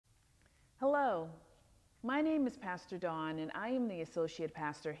Hello, my name is Pastor Dawn, and I am the Associate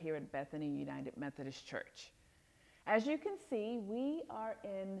Pastor here at Bethany United Methodist Church. As you can see, we are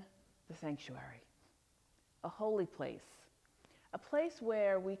in the sanctuary, a holy place, a place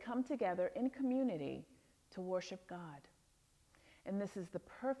where we come together in community to worship God. And this is the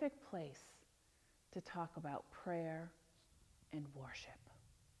perfect place to talk about prayer and worship.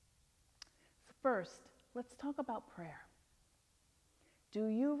 So first, let's talk about prayer. Do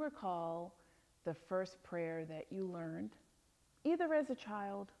you recall the first prayer that you learned, either as a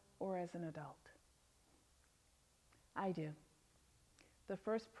child or as an adult? I do. The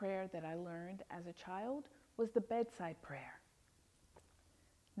first prayer that I learned as a child was the bedside prayer.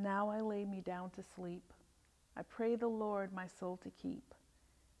 Now I lay me down to sleep. I pray the Lord my soul to keep.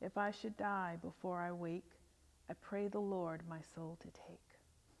 If I should die before I wake, I pray the Lord my soul to take.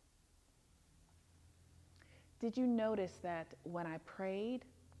 Did you notice that when I prayed,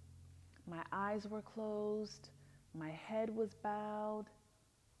 my eyes were closed, my head was bowed,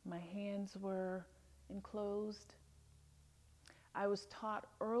 my hands were enclosed? I was taught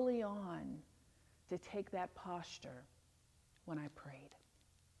early on to take that posture when I prayed.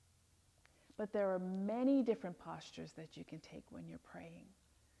 But there are many different postures that you can take when you're praying.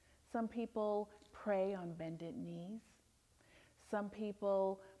 Some people pray on bended knees. Some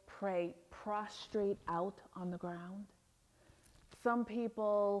people pray prostrate out on the ground. Some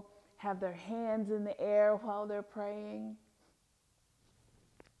people have their hands in the air while they're praying.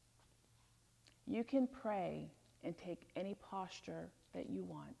 You can pray and take any posture that you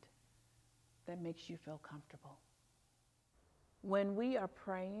want that makes you feel comfortable. When we are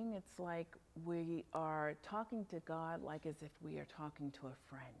praying, it's like we are talking to God like as if we are talking to a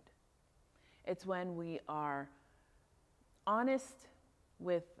friend. It's when we are honest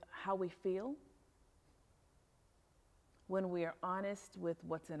with how we feel, when we are honest with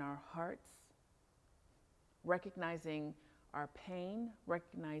what's in our hearts, recognizing our pain,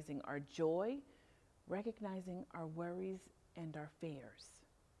 recognizing our joy, recognizing our worries and our fears,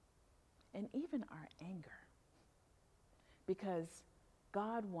 and even our anger. Because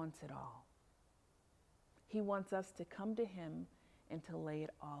God wants it all. He wants us to come to Him and to lay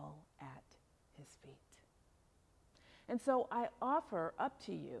it all at His feet. And so I offer up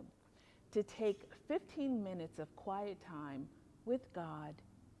to you to take 15 minutes of quiet time with God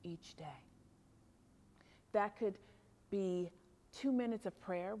each day. That could be 2 minutes of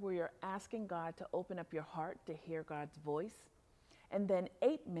prayer where you're asking God to open up your heart to hear God's voice, and then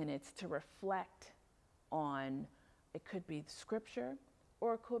 8 minutes to reflect on, it could be scripture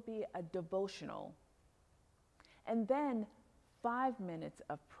or it could be a devotional, and then 5 minutes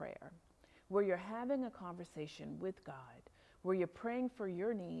of prayer where you're having a conversation with God, where you're praying for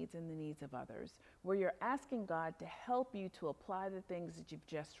your needs and the needs of others, where you're asking God to help you to apply the things that you've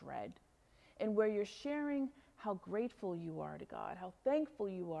just read, and where you're sharing how grateful you are to God, how thankful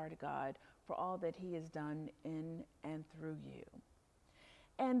you are to God for all that He has done in and through you.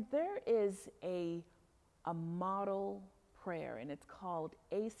 And there is a model prayer, and it's called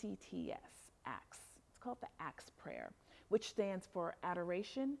ACTS, ACTS. It's called the ACTS prayer, which stands for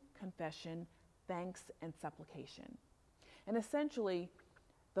adoration, confession, thanks, and supplication. And essentially,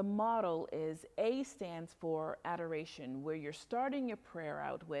 the model is A stands for adoration, where you're starting your prayer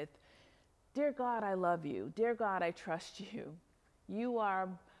out with, "Dear God, I love you. Dear God, I trust you. You are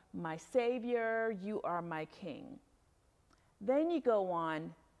my Savior. You are my King." Then you go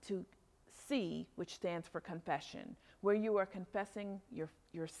on to C, which stands for confession, where you are confessing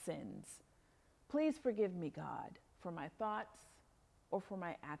your sins. "Please forgive me, God, for my thoughts or for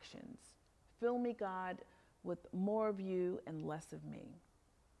my actions. Fill me, God, with more of you and less of me."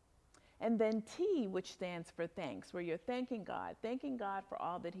 And then T, which stands for thanks, where you're thanking God for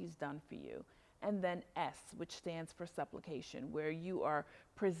all that He's done for you. And then S, which stands for supplication, where you are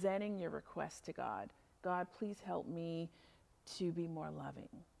presenting your request to God. "God, please help me to be more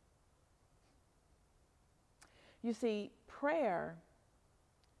loving." You see, prayer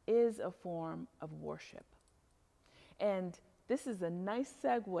is a form of worship. And this is a nice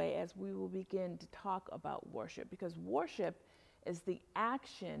segue as we will begin to talk about worship, because worship is the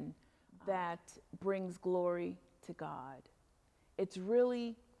action that brings glory to God. It's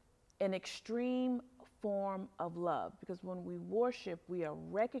really an extreme form of love, because when we worship, we are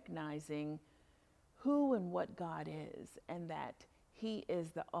recognizing who and what God is, and that He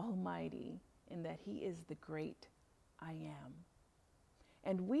is the Almighty, and that He is the great I am.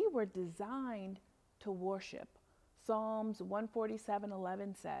 And we were designed to worship. Psalms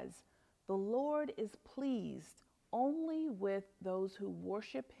 147:11 says, "The Lord is pleased only with those who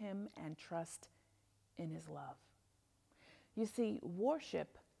worship Him and trust in His love." You see,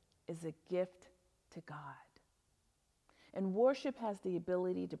 worship is a gift to God. And worship has the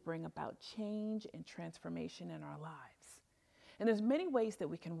ability to bring about change and transformation in our lives. And there's many ways that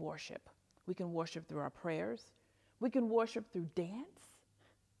we can worship. We can worship through our prayers. We can worship through dance,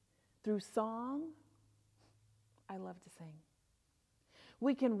 through song. I love to sing.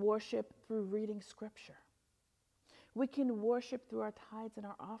 We can worship through reading scripture. We can worship through our tithes and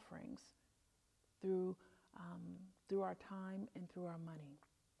our offerings, through our time and through our money.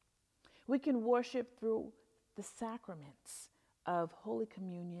 We can worship through the sacraments of Holy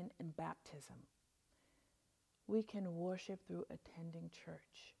Communion and baptism. We can worship through attending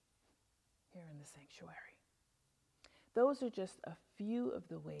church here in the sanctuary. Those are just a few of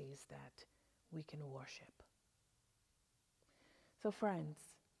the ways that we can worship. So friends,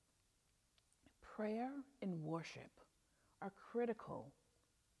 prayer and worship are critical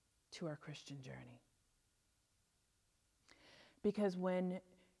to our Christian journey. Because when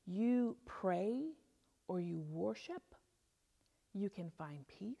you pray or you worship, you can find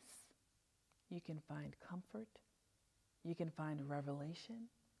peace, you can find comfort, you can find revelation,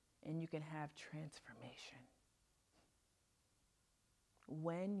 and you can have transformation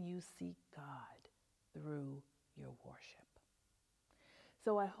when you seek God through your worship.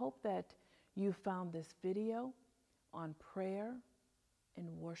 So I hope that you found this video on prayer and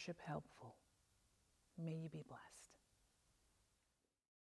worship helpful. May you be blessed.